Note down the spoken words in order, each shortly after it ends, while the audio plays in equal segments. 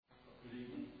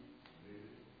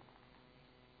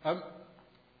Um,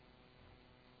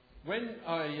 when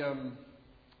I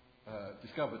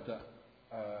discovered that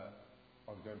I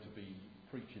was going to be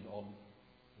preaching on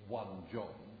 1 John,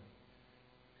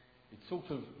 it sort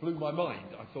of blew my mind.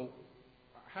 I thought,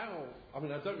 I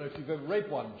don't know if you've ever read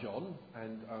 1 John,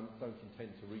 and don't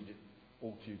intend to read it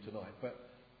all to you tonight, but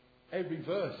every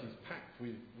verse is packed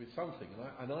with something,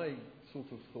 and I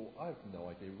sort of thought, I have no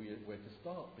idea where to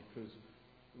start, because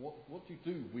what do you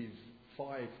do with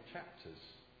 5 chapters?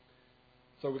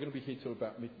 So we're going to be here till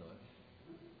about midnight,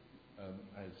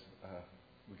 as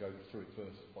we go through it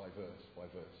verse by verse by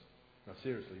verse. Now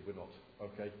seriously, we're not,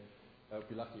 okay? We'll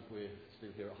be lucky if we're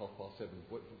still here at 7:30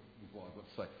 with what I've got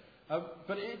to say.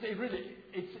 But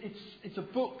it's a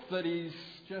book that is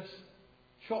just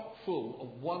chock full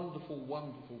of wonderful,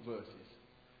 wonderful verses.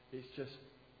 It's just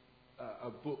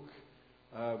a book.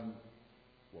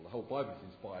 The whole Bible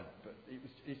is inspired, but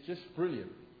it's just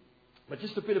brilliant. But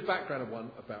just a bit of background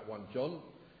about 1 John.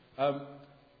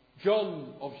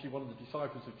 John, obviously one of the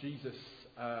disciples of Jesus,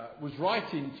 was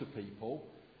writing to people,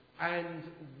 and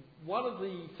one of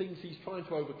the things he's trying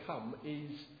to overcome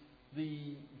is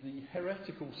the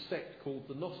heretical sect called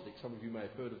the Gnostics. Some of you may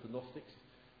have heard of the Gnostics.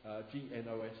 Gnostics.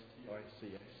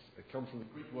 It comes from the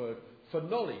Greek word for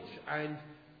knowledge. And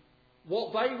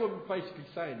what they were basically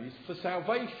saying is, for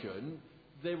salvation,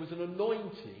 there was an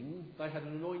anointing. They had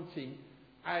an anointing,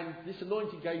 and this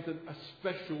anointing gave them a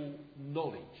special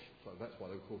knowledge. So that's why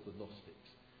they were called the Gnostics.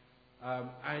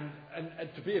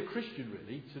 And to be a Christian,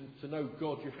 really, to know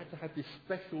God, you had to have this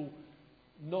special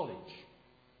knowledge.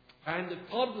 And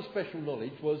part of the special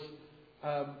knowledge was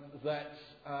that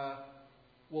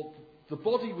the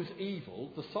body was evil,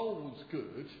 the soul was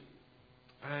good,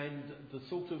 and the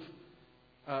sort of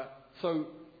so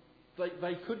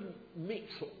they couldn't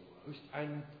mix almost,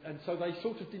 and so they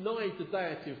sort of denied the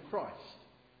deity of Christ,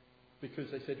 because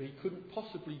they said he couldn't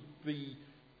possibly be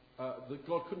that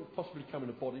God couldn't possibly come in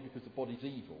a body because the body's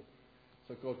evil,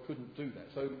 so God couldn't do that.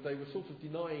 So they were sort of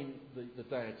denying the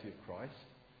deity of Christ.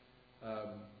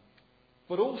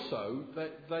 But also,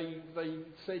 that they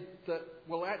said that,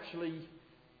 well, actually,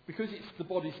 because the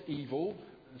body's evil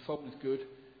and the soul is good,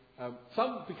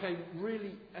 some became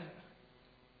really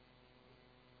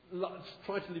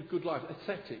tried to live good life,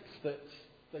 ascetics, that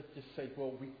they just said,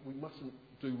 well, we mustn't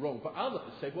do wrong. But others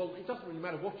said, well, it doesn't really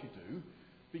matter what you do,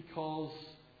 because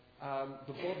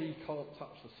the body can't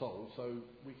touch the soul, so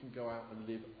we can go out and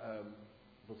live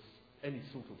any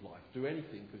sort of life, do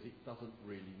anything, because it doesn't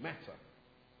really matter.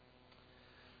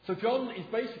 So John is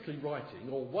basically writing,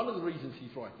 or one of the reasons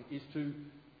he's writing, is to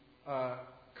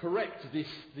correct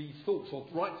these thoughts, or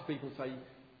write to people and say,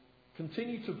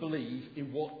 continue to believe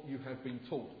in what you have been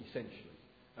taught, essentially.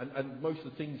 And most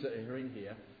of the things that are in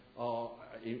here are,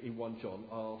 in 1 John,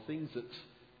 are things that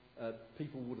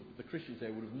the Christians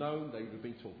there would have known, they would have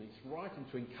been taught. And it's writing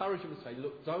to encourage them and say,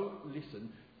 look, don't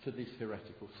listen to this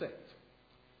heretical sect.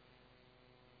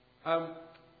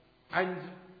 And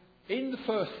in the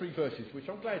first 3 verses, which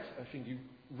I'm glad I think you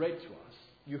read to us,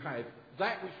 you have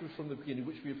that which was from the beginning,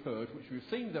 which we have heard, which we have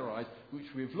seen with our eyes, which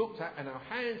we have looked at, and our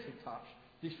hands have touched,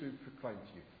 this we have proclaimed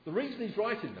to you. The reason he's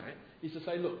writing that is to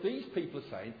say, look, these people are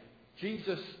saying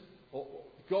Jesus, or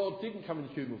God didn't come in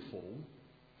human form,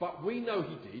 but we know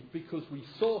he did because we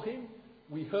saw him,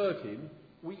 we heard him,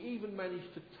 we even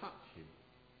managed to touch him.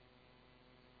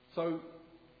 So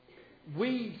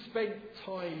we spent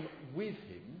time with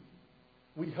him.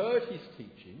 We heard his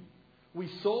teaching. We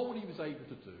saw what he was able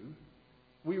to do.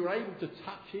 We were able to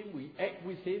touch him. We ate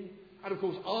with him. And of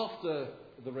course, after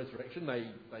the resurrection, they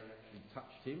actually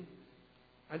touched him.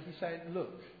 And he's saying,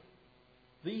 look,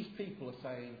 these people are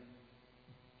saying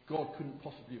God couldn't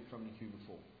possibly have come in human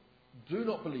form. Do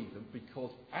not believe them,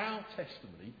 because our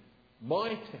testimony, my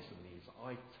testimony, is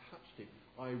I touched him.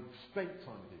 I spent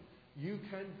time with him. You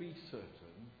can be certain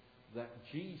that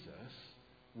Jesus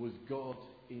was God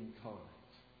incarnate.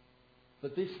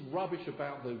 That this rubbish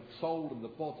about the soul and the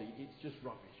body, it's just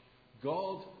rubbish.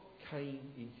 God came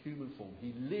in human form.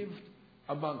 He lived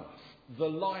among us. The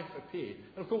life appeared.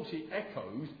 And of course it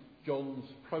echoes John's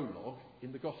prologue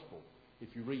in the Gospel. If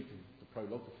you read the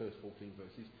prologue, the first 14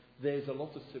 verses, there's a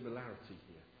lot of similarity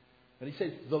here. And he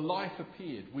says, the life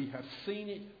appeared. We have seen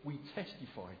it, we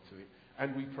testify to it,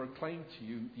 and we proclaim to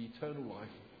you the eternal life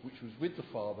which was with the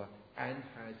Father and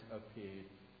has appeared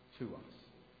to us.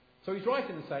 So he's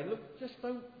writing and saying, look, just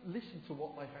don't listen to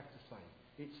what they have to say.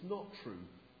 It's not true.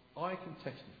 I can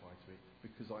testify to it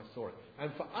because I saw it.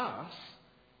 And for us,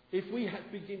 if we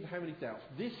begin to have any doubts,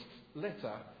 this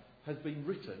letter has been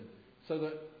written so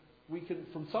that we can,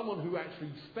 from someone who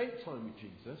actually spent time with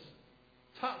Jesus,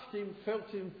 touched him, felt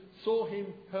him, saw him,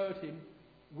 heard him,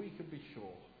 we can be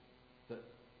sure that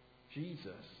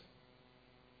Jesus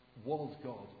was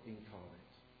God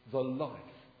incarnate, the life,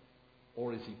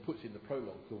 or as he puts in the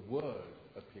prologue, the Word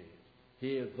appeared.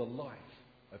 Here the life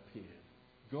appeared.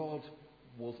 God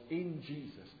was in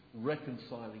Jesus,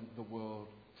 reconciling the world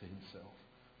to himself.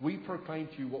 We proclaim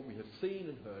to you what we have seen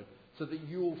and heard, so that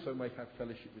you also may have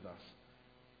fellowship with us.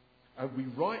 And we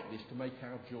write this to make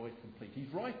our joy complete.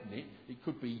 He's writing it. It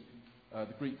could be,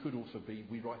 the Greek could also be,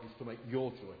 we write this to make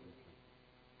your joy complete.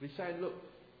 But he's saying, look,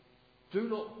 do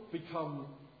not become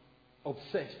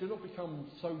obsessed. Do not become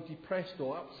so depressed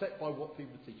or upset by what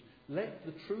people teach. Let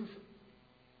the truth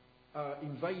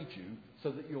invade you,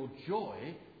 so that your joy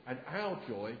and our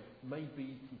joy may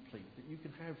be complete. That you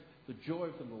can have the joy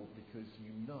of the Lord because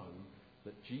you know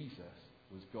that Jesus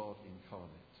was God incarnate.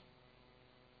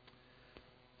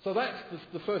 So that's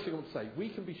the first thing I want to say. We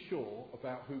can be sure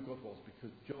about who God was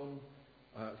because John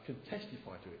can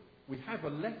testify to it. We have a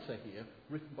letter here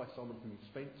written by someone who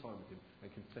spent time with him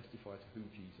and can testify to who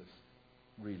Jesus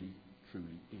really,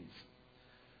 truly is.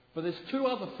 But there's two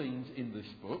other things in this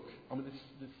book. I mean,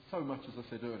 there's so much, as I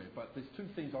said earlier, but there's two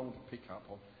things I want to pick up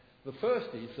on. The first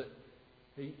is that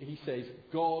he says,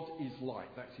 God is light.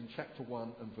 That's in chapter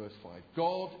 1 and verse 5.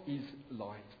 God is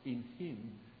light. In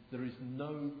him there is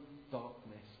no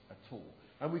darkness at all.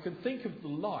 And we can think of the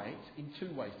light in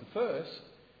two ways. The first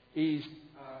is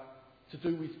to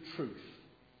do with truth.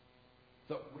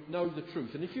 That we know the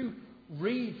truth. And if you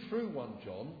read through 1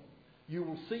 John, you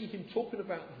will see him talking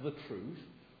about the truth,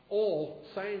 or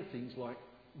saying things like,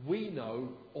 we know,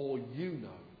 or you know.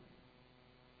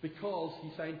 Because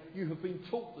he's saying, you have been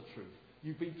taught the truth.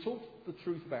 You've been taught the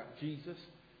truth about Jesus,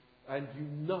 and you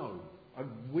know, and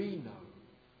we know.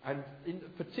 And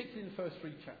particularly in the first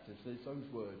 3 chapters, there's those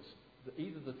words, that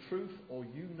either the truth, or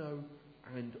you know,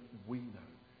 and we know.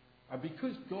 And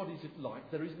because God is light,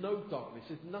 there is no darkness,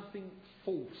 there's nothing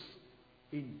false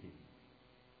in him.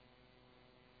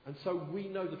 And so we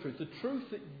know the truth. The truth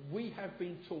that we have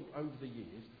been taught over the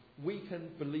years, we can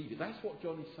believe it. That's what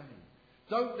John is saying.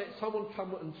 Don't let someone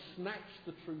come and snatch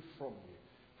the truth from you.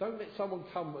 Don't let someone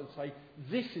come and say,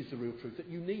 this is the real truth, that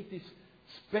you need this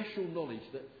special knowledge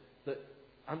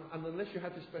and unless you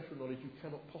have this special knowledge, you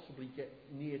cannot possibly get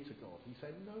near to God. He's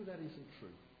saying, no, that isn't true.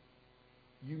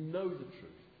 You know the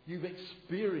truth. You've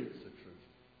experienced the truth.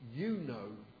 You know,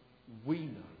 we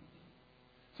know.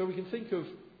 So we can think of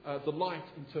the light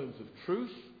in terms of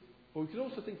truth, but we can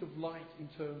also think of light in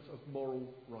terms of moral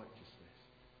righteousness.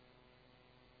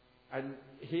 And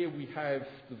here we have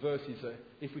the verses that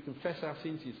if we confess our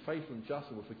sins, he is faithful and just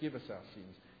and will forgive us our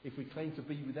sins. If we claim to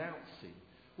be without sin,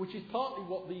 which is partly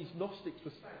what these Gnostics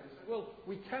were saying. They said, well,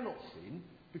 we cannot sin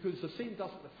because the sin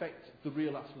doesn't affect the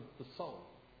real us of the soul.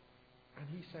 And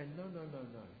he's saying, no.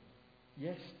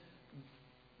 Yes,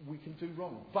 we can do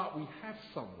wrong, but we have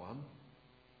someone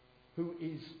who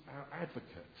is our advocate.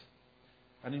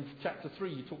 And in chapter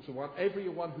 3 he talks about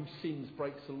everyone who sins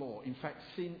breaks the law. In fact,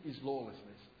 sin is lawlessness.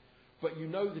 But you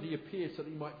know that he appears so that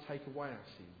he might take away our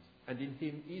sins, and in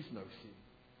him is no sin.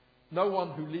 No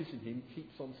one who lives in him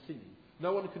keeps on sinning.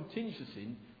 No one who continues to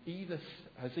sin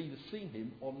has either seen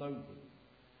him or known him.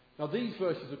 Now these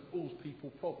verses have caused people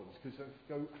problems because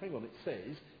they go, hang on, it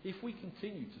says if we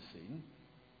continue to sin,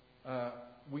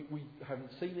 we haven't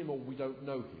seen him or we don't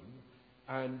know him,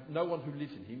 and no one who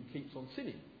lives in him keeps on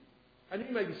sinning. And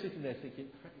you may be sitting there thinking,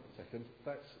 hang on a second,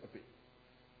 that's a bit,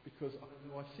 because I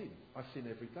know I sin. I sin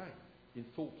every day, in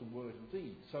thought and word and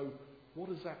deed. So what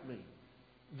does that mean?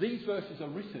 These verses are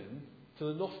written to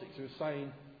the Gnostics who are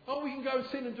saying, oh, we can go and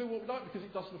sin and do what we like because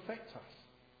it doesn't affect us.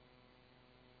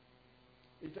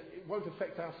 It won't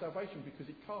affect our salvation because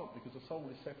it can't, because the soul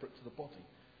is separate to the body.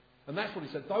 And that's what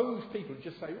he said. Those people who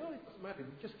just say, well, it doesn't matter,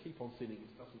 we just keep on sinning,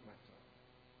 it doesn't matter.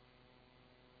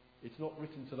 It's not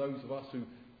written to those of us who,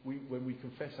 when we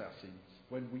confess our sins,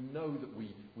 when we know that we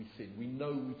sin, we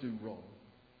know we do wrong,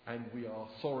 and we are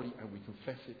sorry and we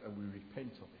confess it and we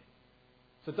repent of it.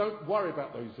 So don't worry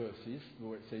about those verses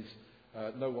where it says,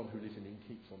 no one who lives in him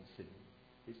keeps on sinning.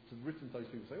 It's written to those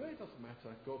people who say, well, it doesn't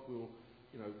matter, God will,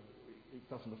 it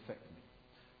doesn't affect me.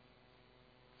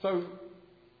 So,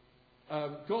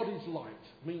 God is light,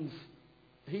 means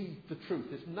he's the truth.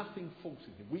 There's nothing false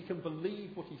in him. We can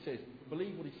believe what he says. We can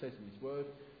believe what he says in his word,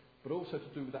 but also to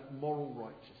do with that moral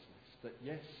righteousness. That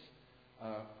yes,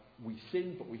 we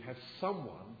sin, but we have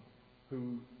someone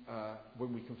who,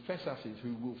 when we confess our sins,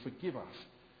 who will forgive us.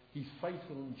 He's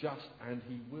faithful and just, and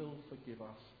he will forgive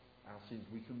us our sins.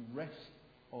 We can rest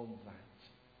on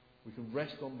that. We can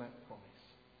rest on that promise.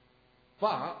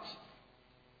 But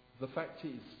the fact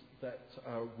is that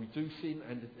we do sin,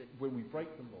 and when we break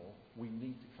the law, we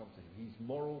need to come to him. He's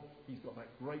moral. He's got that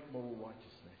great moral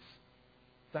righteousness.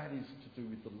 That is to do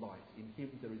with the light. In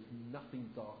him there is nothing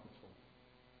dark at all.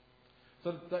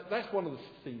 So that's one of the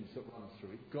themes that runs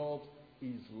through it. God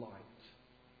is light.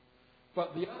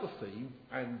 But the other theme,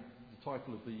 and the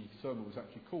title of the sermon was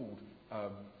actually called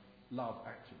Love,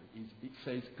 actually, is it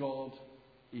says God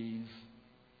is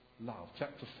love.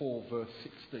 Chapter 4, verse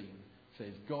 16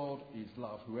 says, God is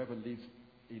love. Whoever lives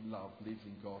in love lives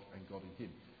in God and God in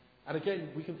him. And again,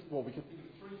 we can think of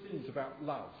three things about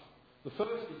love. The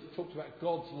first is it talks about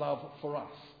God's love for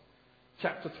us.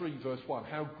 Chapter 3, verse 1.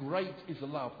 How great is the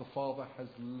love the Father has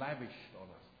lavished on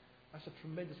us. That's a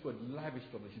tremendous word, lavished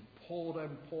on us. He poured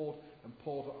and poured and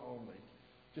poured it on me.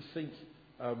 Just think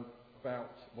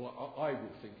about, well, I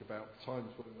will think about times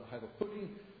when I have a pudding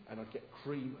and I get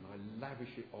cream and I lavish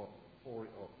it on, pour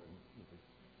it on, and it's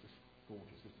just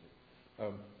gorgeous, isn't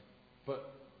it?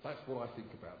 But that's what I think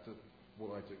about,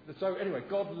 what I do. So anyway,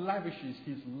 God lavishes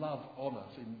his love on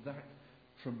us in that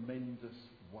tremendous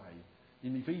way.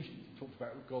 In Ephesians, it talks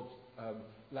about God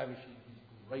lavishing his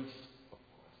grace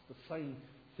upon us. The same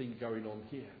thing going on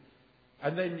here.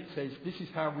 And then it says, this is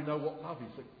how we know what love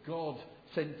is, that God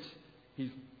sent his...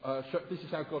 this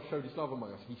is how God showed his love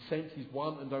among us. He sent his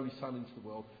one and only Son into the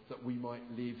world that we might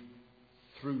live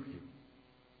through him.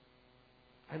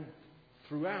 And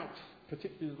throughout,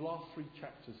 particularly the last 3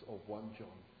 chapters of 1 John,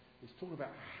 it's talking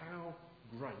about how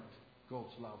great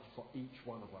God's love for each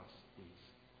one of us is.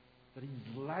 That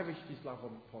he's lavished his love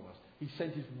upon us. He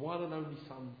sent his one and only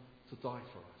Son to die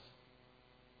for us.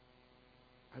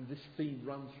 And this theme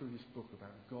runs through this book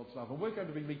about God's love. And we're going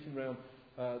to be meeting around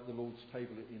the Lord's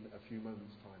table in a few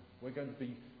moments' time. We're going to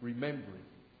be remembering.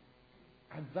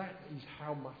 And that is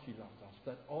how much he loved us.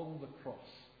 That on the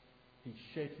cross, he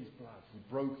shed his blood. He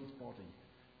broke his body.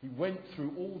 He went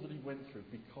through all that he went through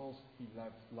because he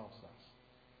loves us.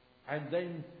 And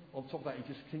then, on top of that, he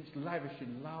just keeps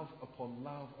lavishing love upon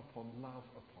love upon love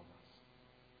upon us.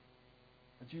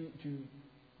 And do you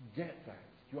get that?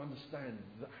 Do you understand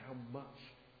that how much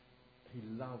he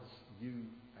loves you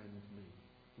and me?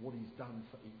 What he's done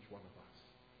for each one of us.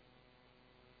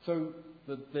 So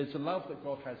there's the love that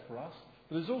God has for us,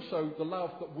 but there's also the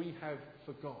love that we have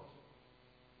for God.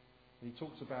 And he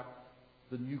talks about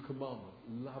the new commandment,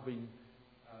 loving,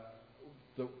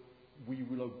 that we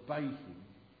will obey him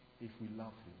if we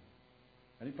love him.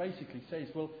 And it basically says,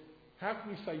 well, how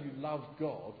can you say you love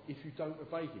God if you don't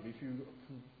obey him, if you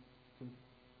can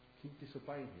keep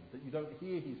disobeying him, that you don't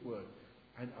hear his word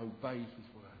and obey his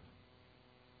word?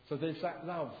 So there's that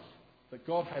love that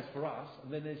God has for us,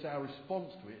 and then there's our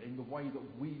response to it in the way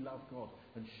that we love God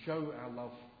and show our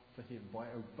love for him by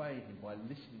obeying him, by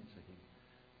listening to him,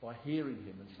 by hearing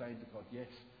him and saying to God, yes,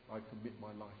 I commit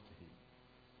my life to him.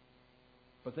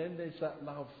 But then there's that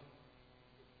love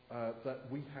that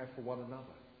we have for one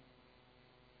another.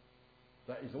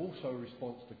 That is also a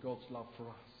response to God's love for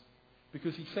us.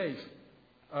 Because he says,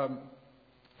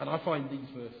 and I find these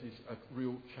verses a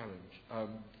real challenge,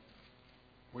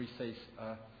 where he says,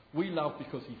 we love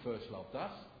because he first loved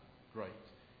us. Great.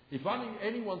 If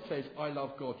anyone says, I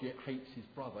love God, yet hates his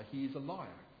brother, he is a liar.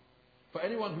 For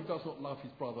anyone who does not love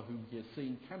his brother whom he has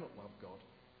seen cannot love God,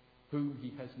 whom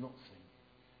he has not seen.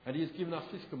 And he has given us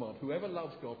this command, whoever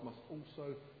loves God must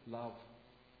also love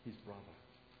his brother.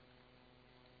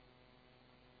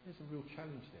 There's a real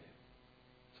challenge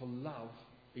there, to love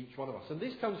each one of us. And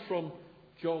this comes from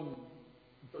John.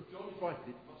 John is writing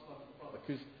it, must love his brother,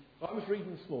 because I was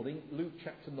reading this morning, Luke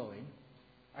chapter 9,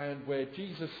 and where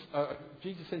Jesus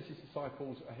sends his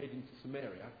disciples ahead into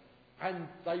Samaria, and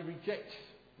they reject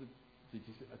the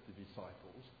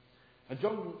disciples. And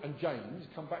John and James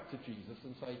come back to Jesus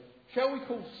and say, shall we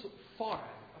call fire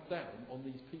down on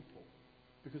these people?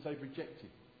 Because they've rejected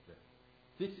them.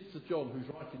 This is the John who's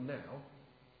writing now,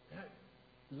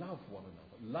 love one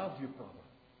another, love your brother.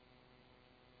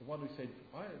 The one who said,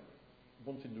 I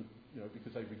wanted to,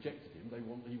 because they rejected him,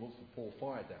 he wants to pour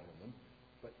fire down on them.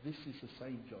 But this is the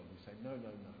same John who's saying, no.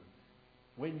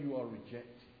 When you are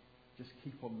rejected, just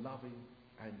keep on loving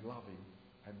and loving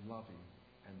and loving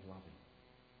and loving.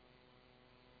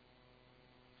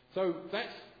 So that's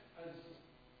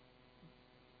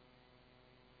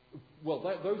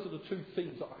those are the 2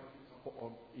 things that I put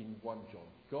on in 1 John.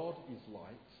 God is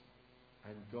light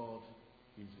and God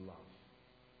is love.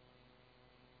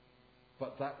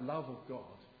 But that love of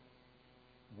God,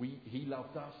 he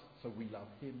loved us, so we love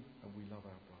him and we love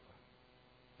our brother.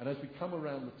 And as we come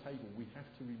around the table, we have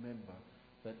to remember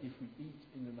that if we eat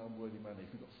in an unworthy manner,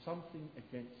 if we've got something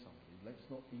against somebody, let's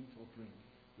not eat or drink.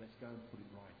 Let's go and put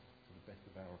it right to the best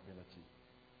of our ability.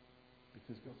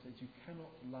 Because God says, you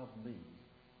cannot love me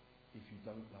if you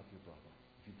don't love your brother.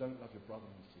 If you don't love your brother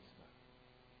and sister.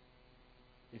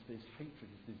 if there's hatred,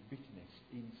 if there's bitterness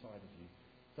inside of you,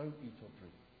 don't eat or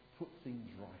drink. Put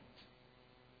things right.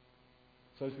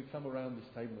 So as we come around this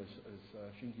table, as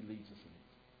Shingi leads us in it,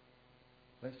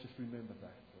 let's just remember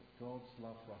that God's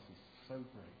love for us is so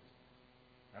great.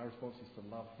 Our response is to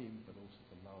love him, but also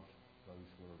to love those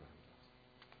who are around us.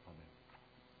 Amen.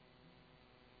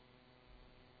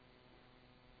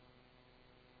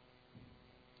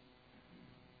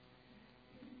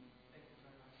 Thank you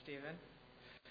very much, Stephen.